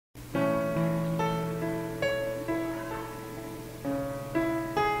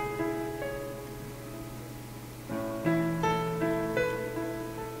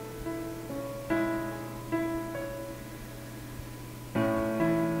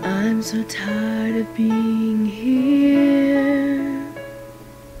I'm so tired of being here,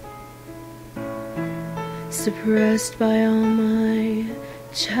 suppressed by all my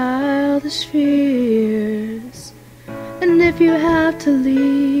childish fears. And if you have to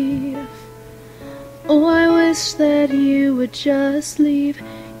leave, oh, I wish that you would just leave.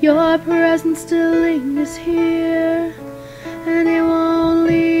 Your presence still lingers here, and it won't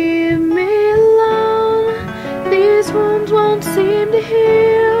leave me alone. These wounds won't seem to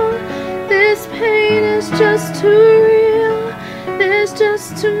heal. This pain is just too real. There's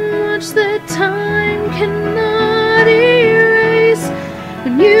just too much that time cannot erase.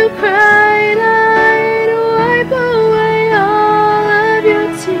 When you cried, I'd wipe away all of your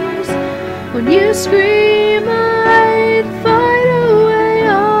tears. When you scream, I'd fight away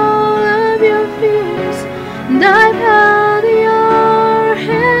all of your fears. And I've held your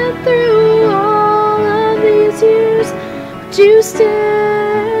hand through all of these years, but you still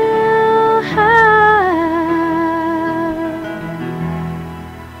have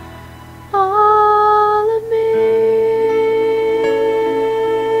all of me.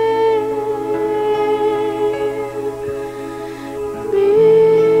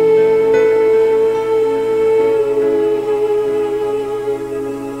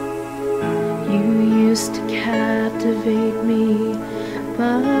 You used to captivate me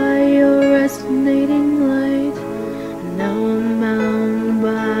by your resonating light, and now I'm bound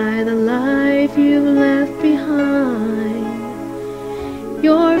by the life you've left behind.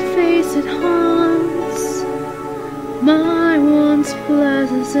 Your face, it haunts my once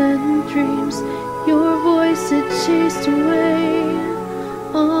pleasant dreams. Your voice, it chased away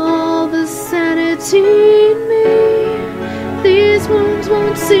all the sanity in me. These wounds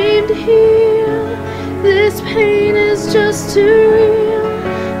won't seem to heal. This pain is just too real.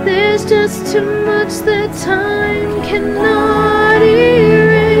 There's just too much that time cannot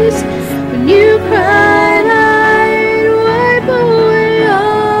erase. When you cried, I'd wipe away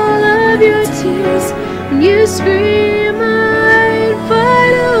all of your tears. When you scream, I'd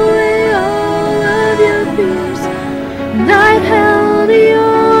fight away all of your fears. And I've held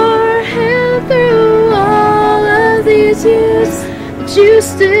your hand through all of these years, but you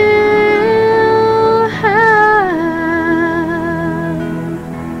still have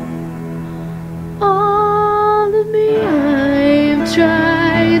all of me. I've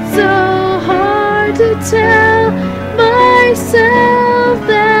tried so hard to tell myself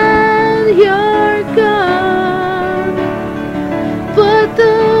that you're gone, but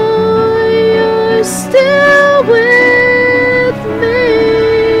though you're still with me,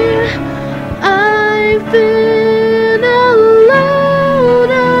 I've been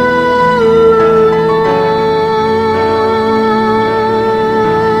alone all along.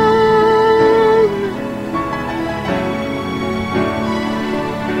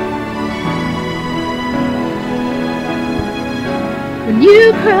 When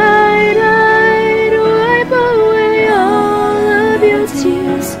you cried, I'd wipe away all of your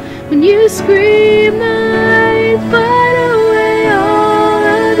tears. When you screamed,